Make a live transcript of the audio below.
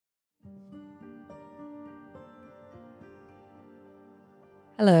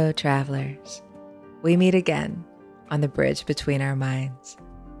Hello, travelers. We meet again on the bridge between our minds.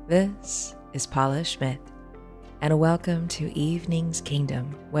 This is Paula Schmidt, and welcome to Evening's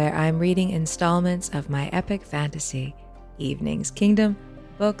Kingdom, where I'm reading installments of my epic fantasy, Evening's Kingdom,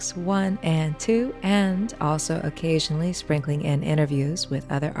 books 1 and 2, and also occasionally sprinkling in interviews with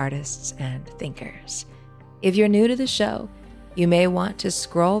other artists and thinkers. If you're new to the show, you may want to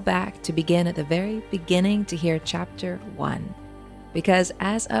scroll back to begin at the very beginning to hear Chapter 1. Because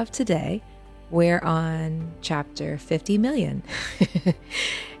as of today, we're on chapter 50 million.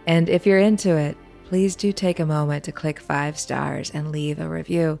 And if you're into it, please do take a moment to click 5 stars and leave a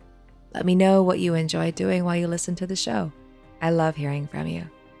review. Let me know what you enjoy doing while you listen to the show. I love hearing from you.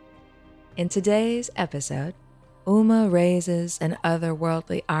 In today's episode, Uma raises an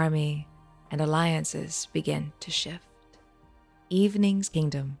otherworldly army and alliances begin to shift. Evening's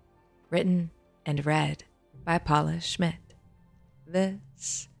Kingdom, written and read by Paula Schmidt.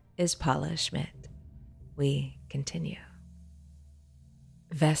 This is Paula Schmidt. We continue.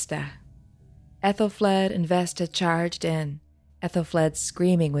 Vesta. Ethelfled and Vesta charged in, Ethelfled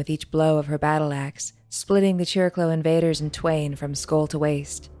screaming with each blow of her battle axe, splitting the Chiriclo invaders in twain from skull to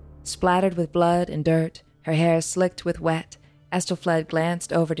waist. Splattered with blood and dirt, her hair slicked with wet, Ethelfled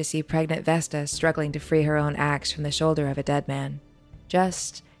glanced over to see pregnant Vesta struggling to free her own axe from the shoulder of a dead man.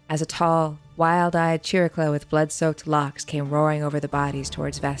 Just as a tall, wild-eyed Chiriclo with blood-soaked locks came roaring over the bodies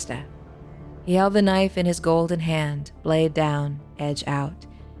towards Vesta. He held the knife in his golden hand, blade down, edge out.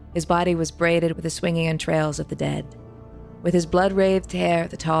 His body was braided with the swinging entrails of the dead. With his blood-wreathed hair,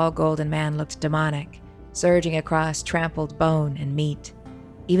 the tall golden man looked demonic, surging across trampled bone and meat.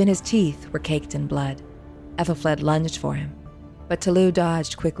 Even his teeth were caked in blood. Ethelfled lunged for him, but Tyloo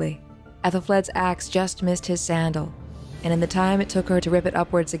dodged quickly. Ethelfled's axe just missed his sandal, and in the time it took her to rip it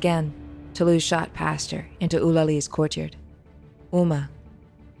upwards again, Tyloo shot past her into Eulali's courtyard. Uma.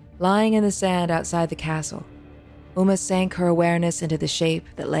 Lying in the sand outside the castle, Uma sank her awareness into the shape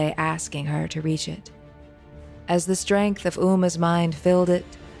that lay asking her to reach it. As the strength of Uma's mind filled it,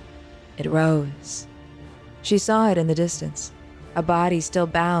 it rose. She saw it in the distance, a body still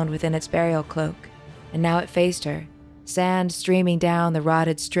bound within its burial cloak, and now it faced her, sand streaming down the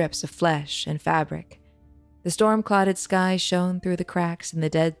rotted strips of flesh and fabric. The storm-clouded sky shone through the cracks in the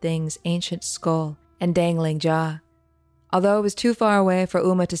dead thing's ancient skull and dangling jaw. Although it was too far away for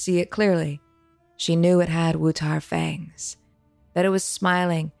Uma to see it clearly, she knew it had Wutar fangs, that it was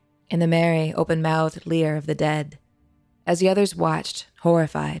smiling in the merry, open-mouthed leer of the dead. As the others watched,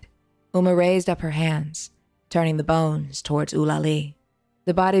 horrified, Uma raised up her hands, turning the bones towards Eulali.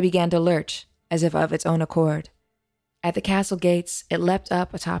 The body began to lurch, as if of its own accord. At the castle gates, it leapt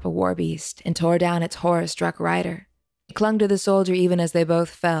up atop a war-beast and tore down its horror-struck rider. It clung to the soldier even as they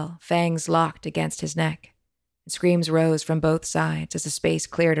both fell, fangs locked against his neck. And screams rose from both sides as the space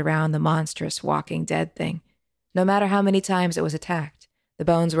cleared around the monstrous walking dead thing. No matter how many times it was attacked, the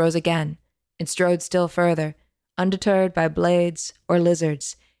bones rose again and strode still further, undeterred by blades or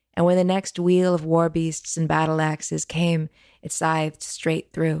lizards, and when the next wheel of war-beasts and battle-axes came, it scythed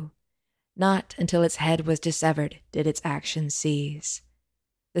straight through. Not until its head was dissevered did its action cease.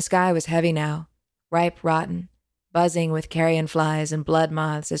 The sky was heavy now, ripe rotten, buzzing with carrion flies and blood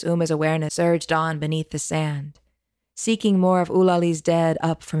moths as Uma's awareness surged on beneath the sand, seeking more of Eulali's dead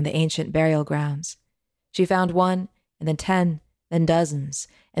up from the ancient burial grounds. She found one, and then 10, then dozens,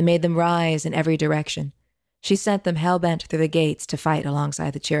 and made them rise in every direction. She sent them hell-bent through the gates to fight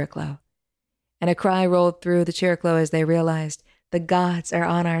alongside the Chiriclo. And a cry rolled through the Chiriclo as they realized, the gods are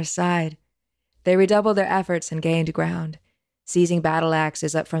on our side. They redoubled their efforts and gained ground, seizing battle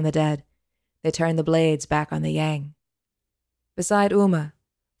axes up from the dead. They turned the blades back on the Yang. Beside Uma,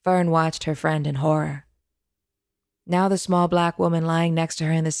 Fern watched her friend in horror. Now the small black woman lying next to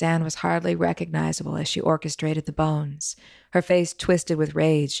her in the sand was hardly recognizable as she orchestrated the bones, her face twisted with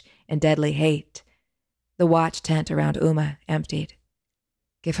rage and deadly hate. The watch tent around Uma emptied.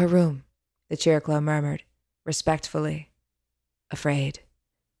 "Give her room," the Chiriclo murmured, respectfully. Afraid.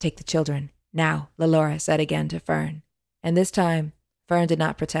 "Take the children. Now," Lelora said again to Fern. And this time, Fern did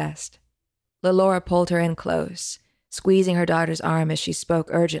not protest. Lelora pulled her in close, squeezing her daughter's arm as she spoke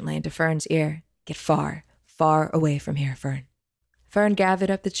urgently into Fern's ear. "Get far, far away from here, Fern." Fern gathered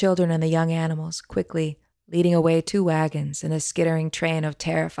up the children and the young animals, quickly, leading away 2 wagons and a skittering train of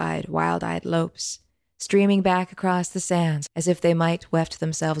terrified, wild-eyed lopes, streaming back across the sands as if they might weft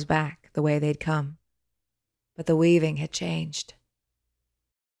themselves back the way they'd come. But the weaving had changed.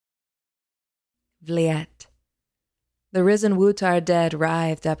 Vliet. The risen Wutar dead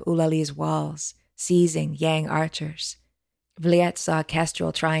writhed up Eulali's walls, seizing Yang archers. Vliet saw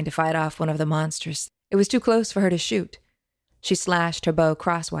Kestrel trying to fight off one of the monsters. It was too close for her to shoot. She slashed her bow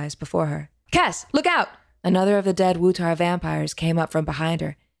crosswise before her. "Kes, look out!" Another of the dead Wutar vampires came up from behind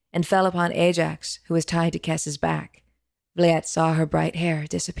her and fell upon Ajax, who was tied to Kes's back. Vlaet saw her bright hair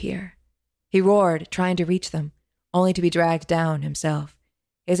disappear. He roared, trying to reach them, only to be dragged down himself.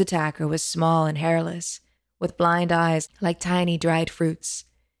 His attacker was small and hairless, with blind eyes like tiny dried fruits.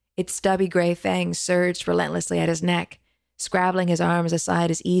 Its stubby gray fangs surged relentlessly at his neck, scrabbling his arms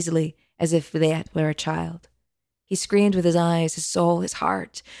aside as easily as if Vlaet were a child. He screamed with his eyes, his soul, his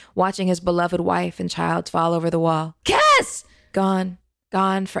heart, watching his beloved wife and child fall over the wall. "Kes!" Gone,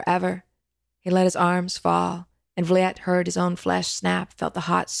 gone forever. He let his arms fall, and Vlaet heard his own flesh snap, felt the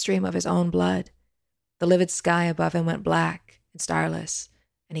hot stream of his own blood. The livid sky above him went black and starless,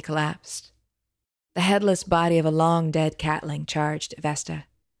 and he collapsed. The headless body of a long-dead catling charged Vesta.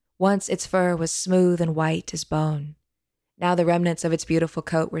 Once its fur was smooth and white as bone. Now the remnants of its beautiful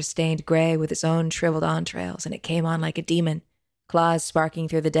coat were stained gray with its own shriveled entrails, and it came on like a demon, claws sparking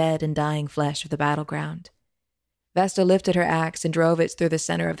through the dead and dying flesh of the battleground. Vesta lifted her axe and drove it through the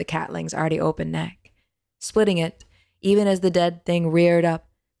center of the catling's already open neck, splitting it, even as the dead thing reared up,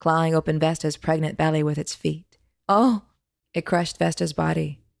 clawing open Vesta's pregnant belly with its feet. "Oh!" It crushed Vesta's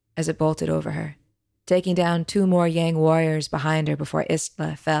body as it bolted over her, taking down 2 more Yang warriors behind her before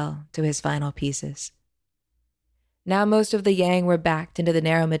Istla fell to his final pieces. Now most of the Yang were backed into the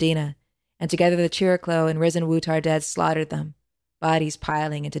narrow Medina, and together the Chiriclo and risen Wutar dead slaughtered them, bodies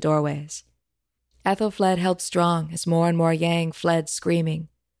piling into doorways. Ethelfled held strong as more and more Yang fled screaming,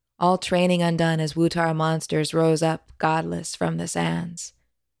 all training undone as Wutar monsters rose up godless from the sands.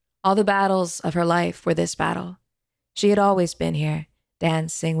 All the battles of her life were this battle. She had always been here,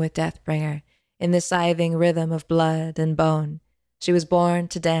 dancing with Deathbringer, in the scything rhythm of blood and bone. She was born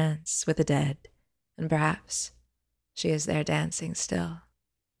to dance with the dead, and perhaps she is there dancing still.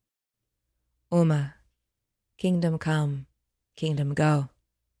 Uma, kingdom come, kingdom go.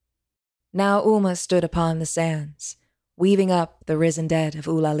 Now Uma stood upon the sands, weaving up the risen dead of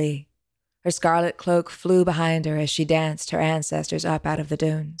Eulalie. Her scarlet cloak flew behind her as she danced her ancestors up out of the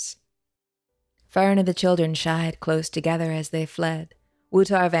dunes. Fern and the children shied close together as they fled,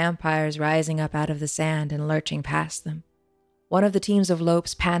 Wutar vampires rising up out of the sand and lurching past them. One of the teams of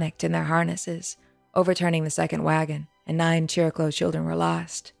Lopes panicked in their harnesses, overturning the second wagon, and 9 Chiriclo children were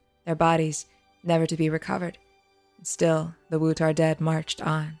lost, their bodies never to be recovered. And still, the Wutar dead marched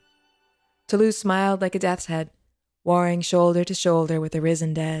on. Toulouse smiled like a death's head, warring shoulder to shoulder with the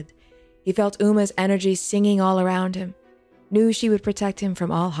risen dead. He felt Uma's energy singing all around him, knew she would protect him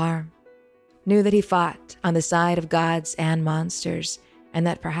from all harm, knew that he fought on the side of gods and monsters, and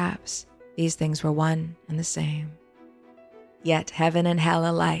that perhaps these things were one and the same. Yet heaven and hell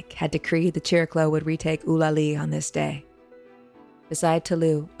alike had decreed the Chiriclo would retake Eulalie on this day. Beside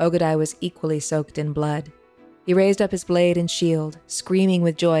Toulouse, Ogadai was equally soaked in blood. He raised up his blade and shield, screaming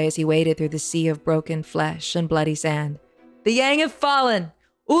with joy as he waded through the sea of broken flesh and bloody sand. "The Yang have fallen!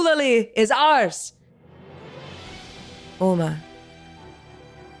 Eulalie is ours!" Uma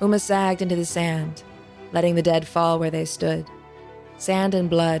sagged into the sand, letting the dead fall where they stood. Sand and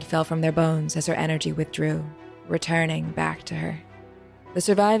blood fell from their bones as her energy withdrew, returning back to her. The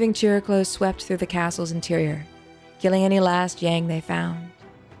surviving Chiriclo swept through the castle's interior, killing any last Yang they found.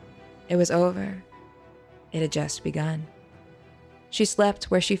 It was over. It had just begun. She slept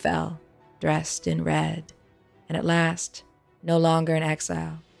where she fell, dressed in red, and at last, no longer in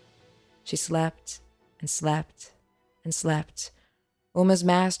exile. She slept and slept and slept. Uma's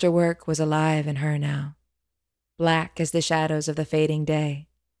masterwork was alive in her now, black as the shadows of the fading day,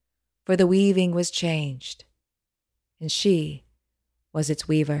 for the weaving was changed, and she was its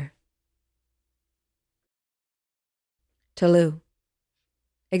weaver. Toulouse.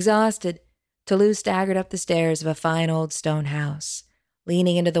 Exhausted, Toulouse staggered up the stairs of a fine old stone house,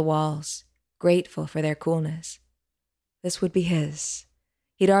 leaning into the walls, grateful for their coolness. This would be his.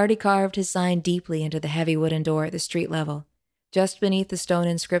 He'd already carved his sign deeply into the heavy wooden door at the street level, just beneath the stone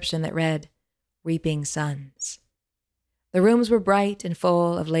inscription that read, "Reaping Sons." The rooms were bright and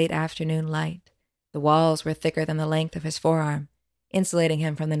full of late afternoon light. The walls were thicker than the length of his forearm, insulating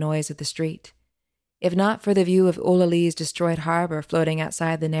him from the noise of the street. If not for the view of Eulalie's destroyed harbor floating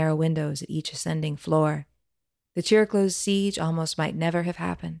outside the narrow windows at each ascending floor, the Chiriclo's siege almost might never have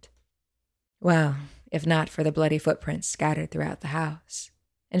happened. Well, if not for the bloody footprints scattered throughout the house.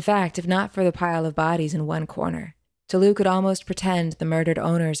 In fact, if not for the pile of bodies in one corner, Toulouse could almost pretend the murdered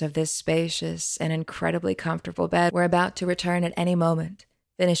owners of this spacious and incredibly comfortable bed were about to return at any moment,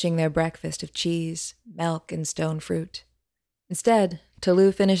 finishing their breakfast of cheese, milk, and stone fruit. Instead,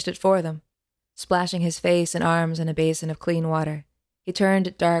 Toulouse finished it for them. Splashing his face and arms in a basin of clean water, he turned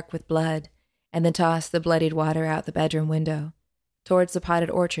it dark with blood and then tossed the bloodied water out the bedroom window, towards the potted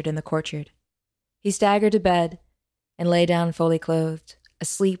orchard in the courtyard. He staggered to bed and lay down fully clothed,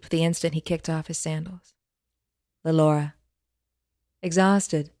 asleep the instant he kicked off his sandals. Lelora.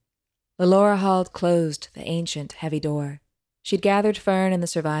 Exhausted, Lelora hauled closed the ancient, heavy door. She'd gathered Fern and the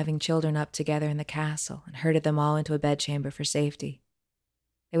surviving children up together in the castle and herded them all into a bedchamber for safety.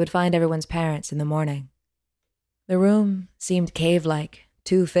 They would find everyone's parents in the morning. The room seemed cave-like,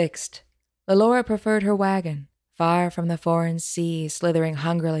 too fixed. Lelora preferred her wagon, far from the foreign sea slithering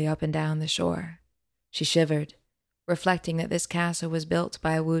hungrily up and down the shore. She shivered, reflecting that this castle was built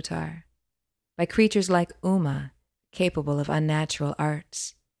by a Wutar, by creatures like Uma, capable of unnatural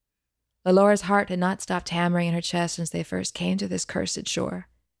arts. Lelora's heart had not stopped hammering in her chest since they first came to this cursed shore.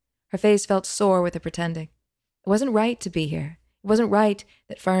 Her face felt sore with the pretending. It wasn't right to be here. It wasn't right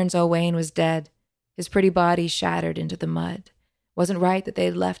that Fern's Owain was dead, his pretty body shattered into the mud. It wasn't right that they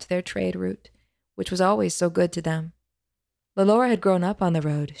had left their trade route, which was always so good to them. Lelora had grown up on the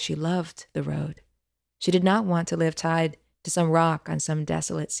road. She loved the road. She did not want to live tied to some rock on some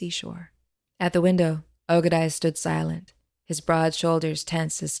desolate seashore. At the window, Ogadai stood silent, his broad shoulders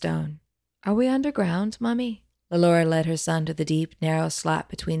tense as stone. "Are we underground, Mummy?" Lelora led her son to the deep, narrow slot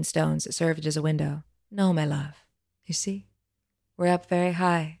between stones that served as a window. "No, my love. You see? We're up very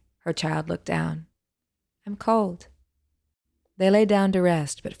high." Her child looked down. "I'm cold." They lay down to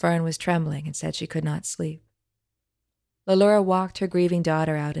rest, but Fern was trembling and said she could not sleep. Lelora walked her grieving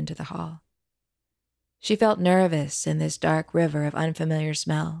daughter out into the hall. She felt nervous in this dark river of unfamiliar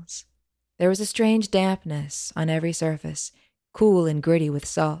smells. There was a strange dampness on every surface, cool and gritty with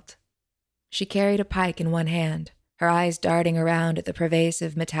salt. She carried a pike in one hand, her eyes darting around at the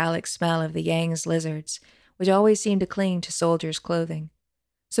pervasive metallic smell of the Yang's lizards, which always seemed to cling to soldiers' clothing.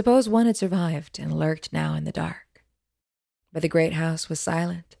 Suppose one had survived and lurked now in the dark. But the great house was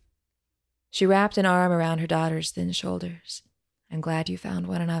silent. She wrapped an arm around her daughter's thin shoulders. "I'm glad you found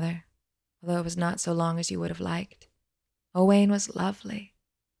one another, although it was not so long as you would have liked. Owain was lovely.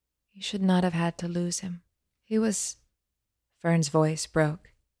 You should not have had to lose him. He was..." Fern's voice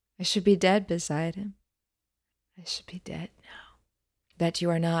broke. "I should be dead beside him. I should be dead now." "That you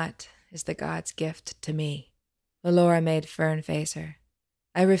are not is the god's gift to me." Lelora made Fern face her.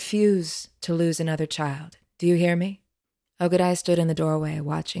 "I refuse to lose another child. Do you hear me?" Ogadai stood in the doorway,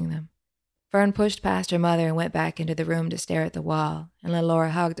 watching them. Fern pushed past her mother and went back into the room to stare at the wall, and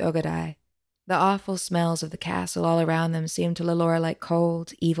Lelora hugged Ogadai. The awful smells of the castle all around them seemed to Lelora like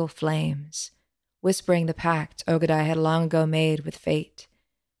cold, evil flames, whispering the pact Ogadai had long ago made with fate,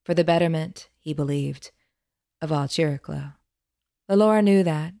 for the betterment, he believed, of all Chiriclo. Lelora knew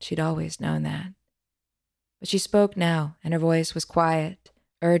that. She'd always known that. But she spoke now, and her voice was quiet,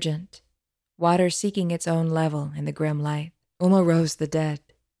 urgent, water seeking its own level in the grim light. "Uma rose the dead.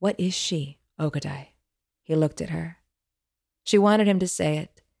 What is she, Ogadai?" He looked at her. She wanted him to say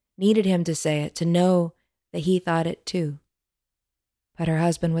it, needed him to say it, to know that he thought it too. But her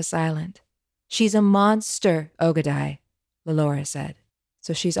husband was silent. "She's a monster, Ogadai," Lelora said.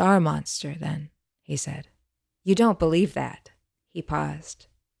 "So she's our monster, then," he said. "You don't believe that." He paused.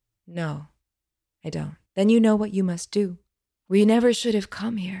 "No, I don't." "Then you know what you must do. We never should have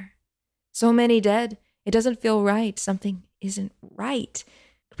come here. So many dead. It doesn't feel right. Something isn't right.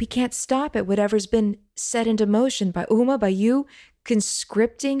 We can't stop it, whatever's been set into motion by Uma, by you,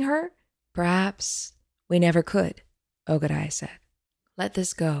 conscripting her." "Perhaps we never could," Ogadai said. "Let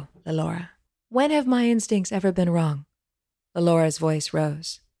this go, Lelora. When have my instincts ever been wrong?" Lelora's voice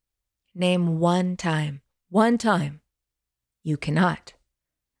rose. "Name one time. One time." "You cannot.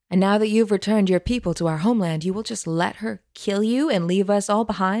 And now that you've returned your people to our homeland, you will just let her kill you and leave us all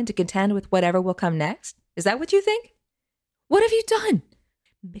behind to contend with whatever will come next? Is that what you think? What have you done?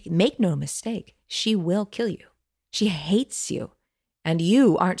 Make no mistake, she will kill you. She hates you, and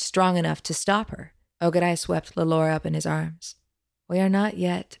you aren't strong enough to stop her." Ogadai swept Lelora up in his arms. "We are not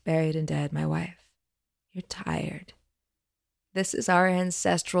yet buried and dead, my wife. You're tired. This is our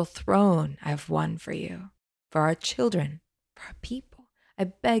ancestral throne I've won for you, for our children, for our people. I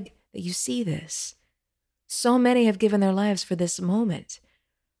beg that you see this. So many have given their lives for this moment,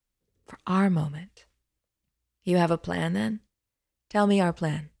 for our moment. You have a plan, then? Tell me our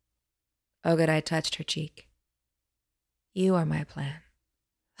plan." Ogadai touched her cheek. "You are my plan."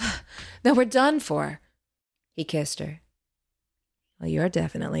 "Then we're done for." He kissed her. "Well, you're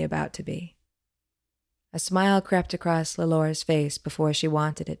definitely about to be." A smile crept across Lelora's face before she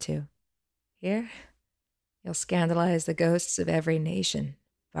wanted it to. "Here, you'll scandalize the ghosts of every nation,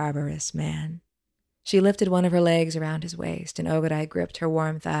 barbarous man." She lifted one of her legs around his waist, and Ogadai gripped her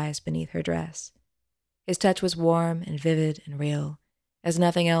warm thighs beneath her dress. His touch was warm and vivid and real, as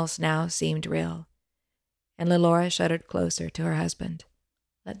nothing else now seemed real. And Lelora shuddered closer to her husband.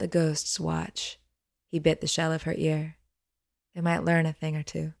 Let the ghosts watch. He bit the shell of her ear. They might learn a thing or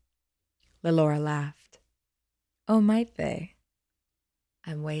two. Lelora laughed. Oh, might they?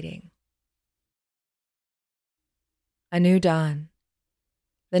 I'm waiting. A new dawn.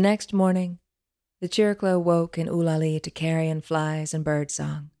 The next morning, the Chiriclo woke in Ulali to carrion flies and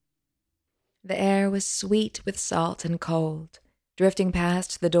birdsong. The air was sweet with salt and cold, drifting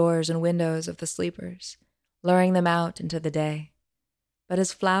past the doors and windows of the sleepers, luring them out into the day. But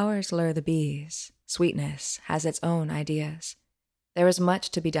as flowers lure the bees, sweetness has its own ideas. There was much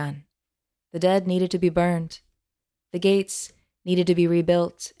to be done. The dead needed to be burned. The gates needed to be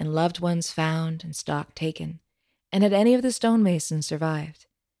rebuilt and loved ones found and stock taken. And had any of the stonemasons survived?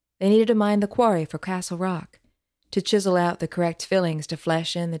 They needed to mine the quarry for Castle Rock, to chisel out the correct fillings to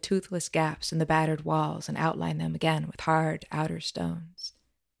flesh in the toothless gaps in the battered walls and outline them again with hard outer stones.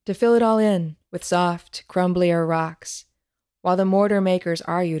 To fill it all in with soft, crumblier rocks, while the mortar makers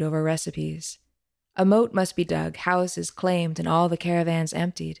argued over recipes. A moat must be dug, houses claimed, and all the caravans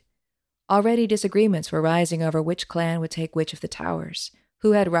emptied. Already disagreements were rising over which clan would take which of the towers,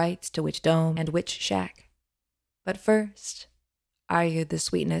 who had rights to which dome and which shack. But first, argued the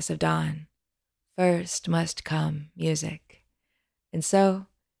sweetness of dawn, first must come music. And so,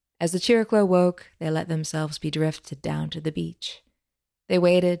 as the Chiriclo woke, they let themselves be drifted down to the beach. They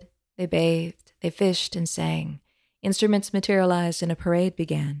waded, they bathed, they fished and sang. Instruments materialized and a parade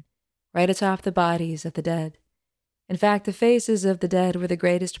began, right atop the bodies of the dead. In fact, the faces of the dead were the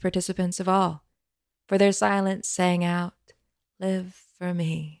greatest participants of all, for their silence sang out, "Live for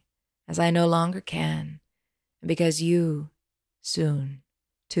me, as I no longer can, and because you, soon,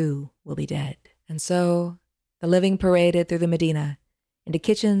 too, will be dead." And so, the living paraded through the Medina, into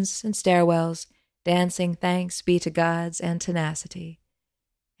kitchens and stairwells, dancing thanks be to gods and tenacity,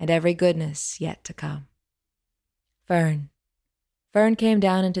 and every goodness yet to come. Fern came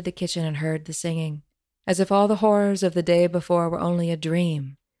down into the kitchen and heard the singing, as if all the horrors of the day before were only a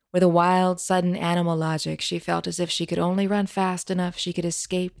dream. With a wild, sudden animal logic, she felt as if she could only run fast enough she could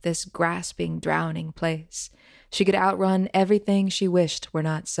escape this grasping, drowning place. She could outrun everything she wished were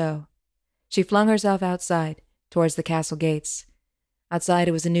not so. She flung herself outside, towards the castle gates. Outside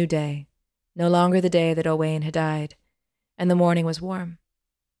it was a new day, no longer the day that Owain had died, and the morning was warm.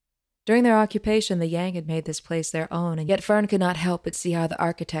 During their occupation, the Yang had made this place their own, and yet Fern could not help but see how the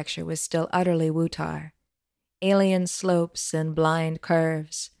architecture was still utterly Wutar. Alien slopes and blind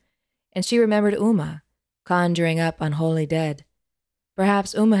curves. And she remembered Uma, conjuring up unholy dead.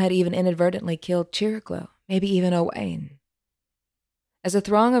 Perhaps Uma had even inadvertently killed Chiriclo, maybe even Owain. As a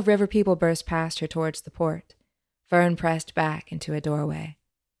throng of river people burst past her towards the port, Fern pressed back into a doorway.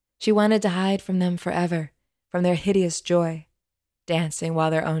 She wanted to hide from them forever, from their hideous joy, dancing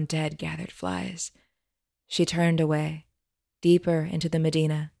while their own dead gathered flies. She turned away, deeper into the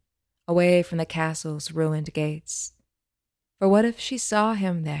Medina, away from the castle's ruined gates. For what if she saw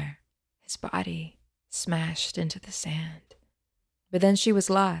him there, his body smashed into the sand? But then she was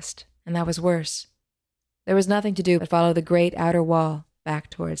lost, and that was worse. There was nothing to do but follow the great outer wall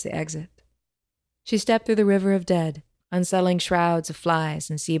back towards the exit. She stepped through the river of dead, unsettling shrouds of flies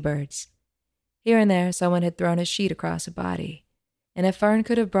and seabirds. Here and there someone had thrown a sheet across a body, and if Fern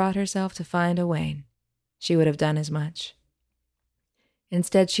could have brought herself to find Owain, she would have done as much.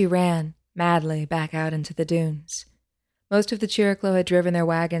 Instead she ran, madly, back out into the dunes. Most of the Chiriclo had driven their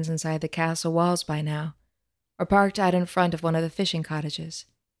wagons inside the castle walls by now, or parked out in front of one of the fishing cottages.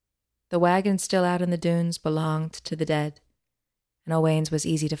 The wagon still out in the dunes belonged to the dead, and Owain's was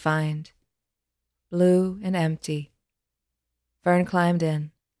easy to find. Blue and empty. Fern climbed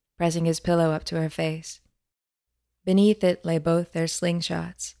in, pressing his pillow up to her face. Beneath it lay both their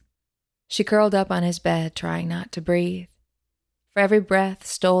slingshots. She curled up on his bed, trying not to breathe. For every breath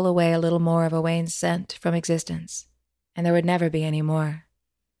stole away a little more of Owain's scent from existence, and there would never be any more.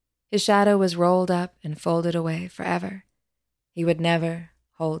 His shadow was rolled up and folded away forever. He would never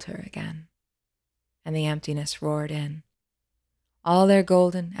hold her again. And the emptiness roared in. All their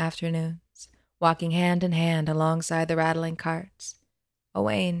golden afternoons, walking hand in hand alongside the rattling carts.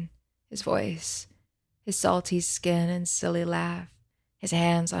 Owain, his voice, his salty skin and silly laugh, his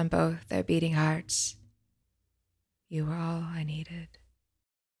hands on both their beating hearts. You were all I needed.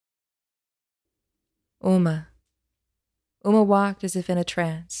 Uma walked as if in a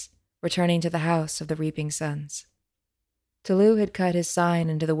trance, returning to the house of the reaping sons. Tulu had cut his sign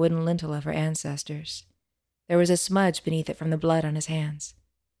into the wooden lintel of her ancestors. There was a smudge beneath it from the blood on his hands.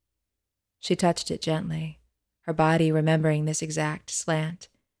 She touched it gently, her body remembering this exact slant,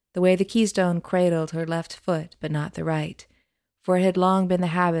 the way the keystone cradled her left foot but not the right, for it had long been the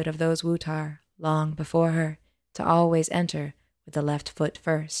habit of those Wutar, long before her, to always enter with the left foot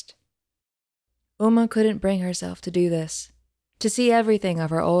first. Uma couldn't bring herself to do this, to see everything of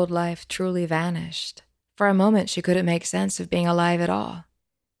her old life truly vanished. For a moment she couldn't make sense of being alive at all,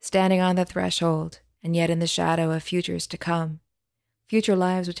 standing on the threshold, and yet in the shadow of futures to come, future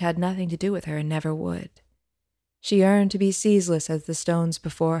lives which had nothing to do with her and never would. She yearned to be ceaseless as the stones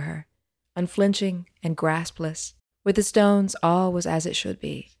before her, unflinching and graspless. With the stones, all was as it should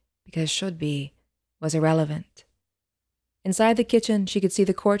be, because should be was irrelevant. Inside the kitchen, she could see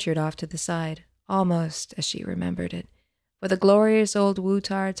the courtyard off to the side, almost as she remembered it, for the glorious old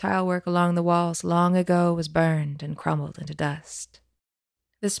Wutar tilework along the walls long ago was burned and crumbled into dust.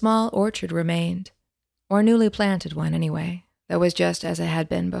 The small orchard remained, or newly planted one anyway, that was just as it had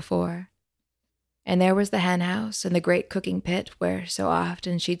been before. And there was the hen house and the great cooking pit where so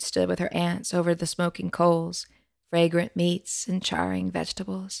often she'd stood with her aunts over the smoking coals, fragrant meats and charring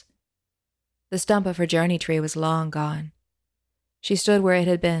vegetables. The stump of her journey tree was long gone. She stood where it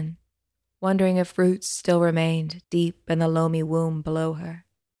had been, wondering if roots still remained deep in the loamy womb below her.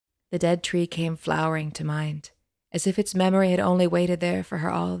 The dead tree came flowering to mind, as if its memory had only waited there for her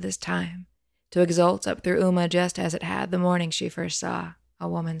all this time, to exult up through Uma just as it had the morning she first saw a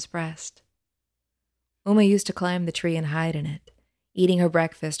woman's breast. Uma used to climb the tree and hide in it, eating her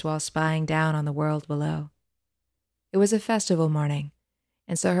breakfast while spying down on the world below. It was a festival morning,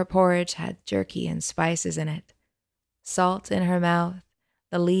 and so her porridge had jerky and spices in it, salt in her mouth,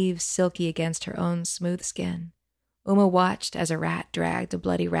 the leaves silky against her own smooth skin. Uma watched as a rat dragged a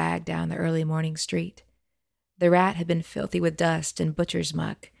bloody rag down the early morning street. The rat had been filthy with dust and butcher's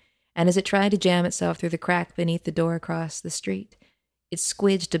muck, and as it tried to jam itself through the crack beneath the door across the street, it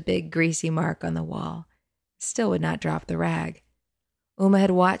squidged a big greasy mark on the wall. It still would not drop the rag. Uma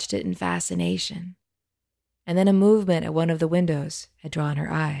had watched it in fascination, and then a movement at one of the windows had drawn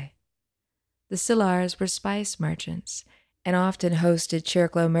her eye. The Sillars were spice merchants, and often hosted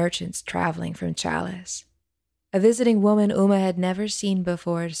Chirklo merchants traveling from Chalice. A visiting woman Uma had never seen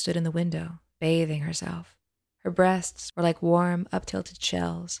before stood in the window, bathing herself. Her breasts were like warm, up-tilted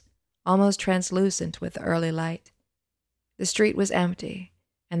shells, almost translucent with the early light. The street was empty,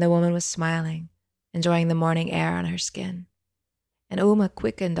 and the woman was smiling, enjoying the morning air on her skin. And Uma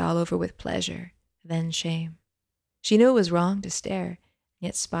quickened all over with pleasure, then shame. She knew it was wrong to stare,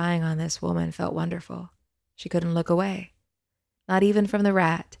 yet spying on this woman felt wonderful. She couldn't look away. Not even from the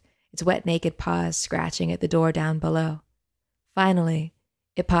rat, its wet naked paws scratching at the door down below. Finally,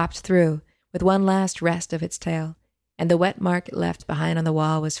 it popped through, with one last rest of its tail, and the wet mark it left behind on the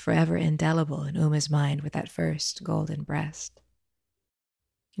wall was forever indelible in Uma's mind with that first golden breast.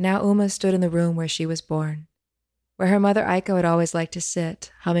 Now Uma stood in the room where she was born, where her mother Aiko had always liked to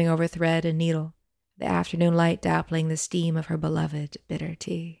sit, humming over thread and needle, the afternoon light dappling the steam of her beloved bitter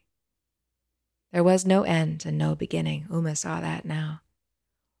tea. There was no end and no beginning, Uma saw that now.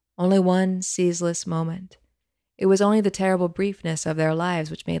 Only one ceaseless moment. It was only the terrible briefness of their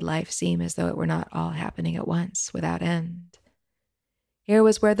lives which made life seem as though it were not all happening at once, without end. Here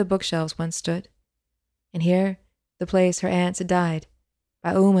was where the bookshelves once stood, and here the place her aunts had died,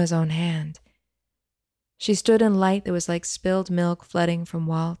 by Uma's own hand. She stood in light that was like spilled milk flooding from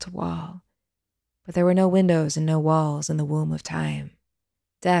wall to wall, but there were no windows and no walls in the womb of time.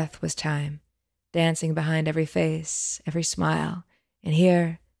 Death was time, dancing behind every face, every smile, and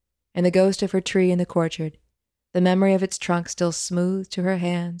here, in the ghost of her tree in the courtyard, the memory of its trunk still smooth to her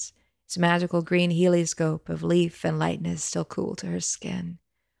hands, its magical green helioscope of leaf and lightness still cool to her skin,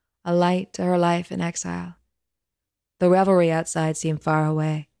 a light to her life in exile. The revelry outside seemed far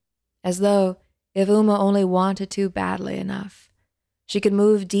away, as though, if Uma only wanted to badly enough, she could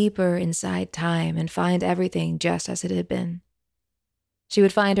move deeper inside time and find everything just as it had been. She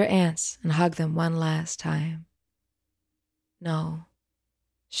would find her aunts and hug them one last time. No,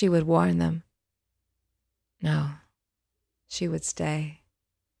 she would warn them. No, she would stay.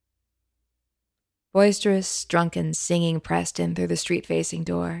 Boisterous, drunken singing pressed in through the street-facing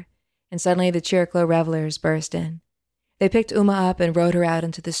door, and suddenly the Chirklo revelers burst in. They picked Uma up and rode her out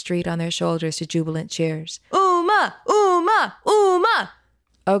into the street on their shoulders to jubilant cheers. Uma! Uma! Uma!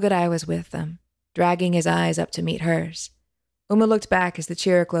 Ogadai was with them, dragging his eyes up to meet hers. Uma looked back as the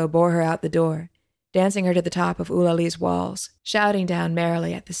Chirklo bore her out the door, dancing her to the top of Ulali's walls, shouting down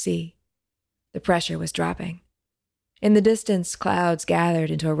merrily at the sea. The pressure was dropping. In the distance, clouds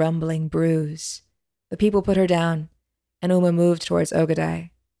gathered into a rumbling bruise. The people put her down, and Uma moved towards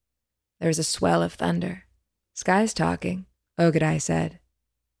Ogadai. There was a swell of thunder. Sky's talking, Ogadai said.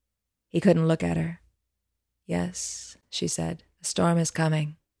 He couldn't look at her. Yes, she said, a storm is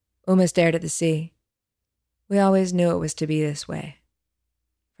coming. Uma stared at the sea. We always knew it was to be this way.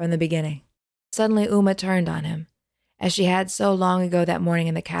 From the beginning. Suddenly Uma turned on him, as she had so long ago that morning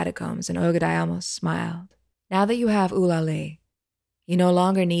in the catacombs, and Ogadai almost smiled. Now that you have Ulale, you no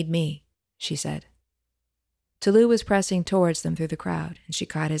longer need me, she said. Tulu was pressing towards them through the crowd, and she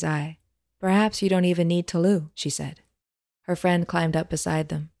caught his eye. Perhaps you don't even need Tulu, she said. Her friend climbed up beside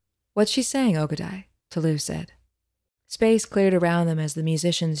them. What's she saying, Ogadai? Tulu said. Space cleared around them as the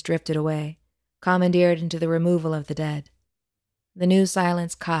musicians drifted away, commandeered into the removal of the dead. The new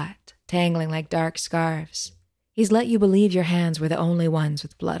silence caught, tangling like dark scarves. He's let you believe your hands were the only ones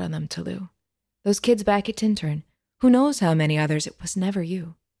with blood on them, Tulu. Those kids back at Tintern, who knows how many others, it was never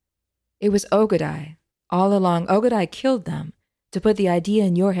you. It was Ogadai. All along, Ogadai killed them to put the idea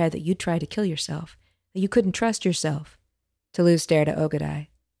in your head that you'd try to kill yourself, that you couldn't trust yourself. Tulu stared at Ogadai.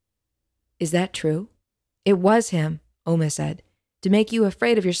 Is that true? It was him, Uma said, to make you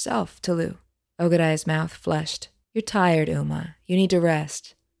afraid of yourself, Tulu. Ogadai's mouth flushed. You're tired, Uma. You need to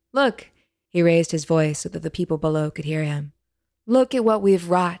rest. Look, he raised his voice so that the people below could hear him. Look at what we've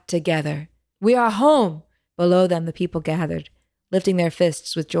wrought together. We are home. Below them, the people gathered, lifting their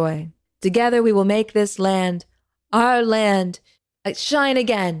fists with joy. Together we will make this land, our land, shine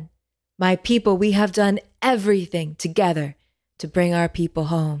again. My people, we have done everything together to bring our people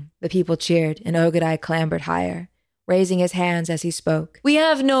home. The people cheered, and Ogadai clambered higher, raising his hands as he spoke. We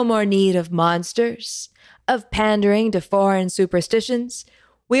have no more need of monsters, of pandering to foreign superstitions.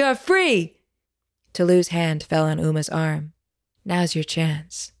 We are free. Tulu's hand fell on Uma's arm. Now's your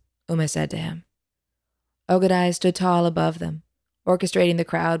chance, Uma said to him. Ogadai stood tall above them, orchestrating the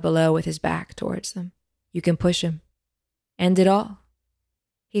crowd below with his back towards them. You can push him. End it all.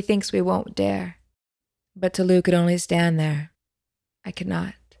 He thinks we won't dare. But Tulu could only stand there. I could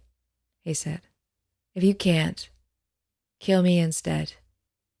not, he said. If you can't, kill me instead.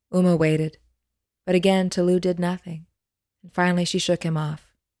 Uma waited, but again Tulu did nothing, and finally she shook him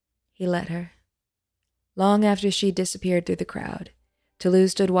off. He let her. Long after she disappeared through the crowd, Tulu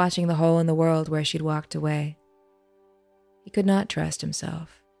stood watching the hole in the world where she'd walked away. He could not trust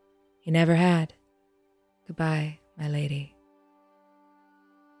himself. He never had. Goodbye, my lady.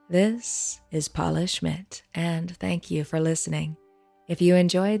 This is Paula Schmidt, and thank you for listening. If you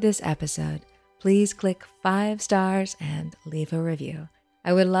enjoyed this episode, please click 5 stars and leave a review.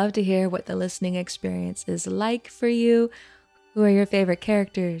 I would love to hear what the listening experience is like for you. Who are your favorite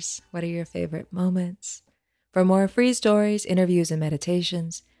characters? What are your favorite moments? For more free stories, interviews, and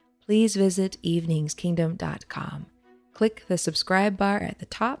meditations, please visit eveningskingdom.com. Click the subscribe bar at the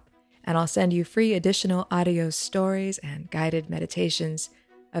top, and I'll send you free additional audio stories and guided meditations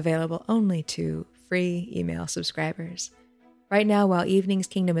available only to free email subscribers. Right now, while Evenings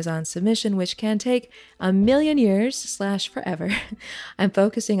Kingdom is on submission, which can take a million years / forever, I'm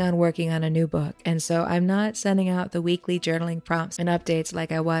focusing on working on a new book, and so I'm not sending out the weekly journaling prompts and updates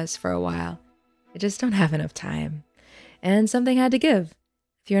like I was for a while. I just don't have enough time. And something had to give.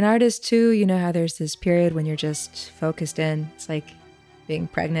 If you're an artist too, you know how there's this period when you're just focused in. It's like being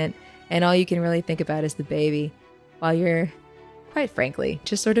pregnant, and all you can really think about is the baby, while you're, quite frankly,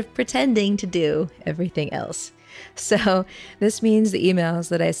 just sort of pretending to do everything else. So this means the emails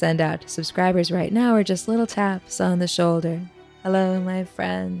that I send out to subscribers right now are just little taps on the shoulder. Hello, my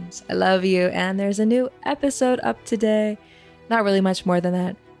friends. I love you. And there's a new episode up today. Not really much more than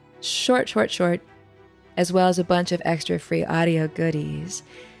that. Short, as well as a bunch of extra free audio goodies.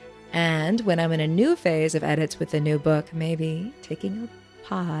 And when I'm in a new phase of edits with the new book, maybe taking a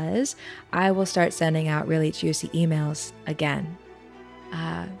pause, I will start sending out really juicy emails again.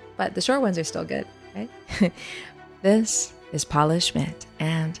 But the short ones are still good, right? This is Paula Schmidt,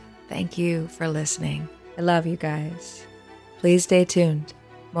 and thank you for listening. I love you guys. Please stay tuned.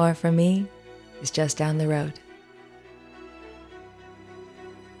 More from me is just down the road.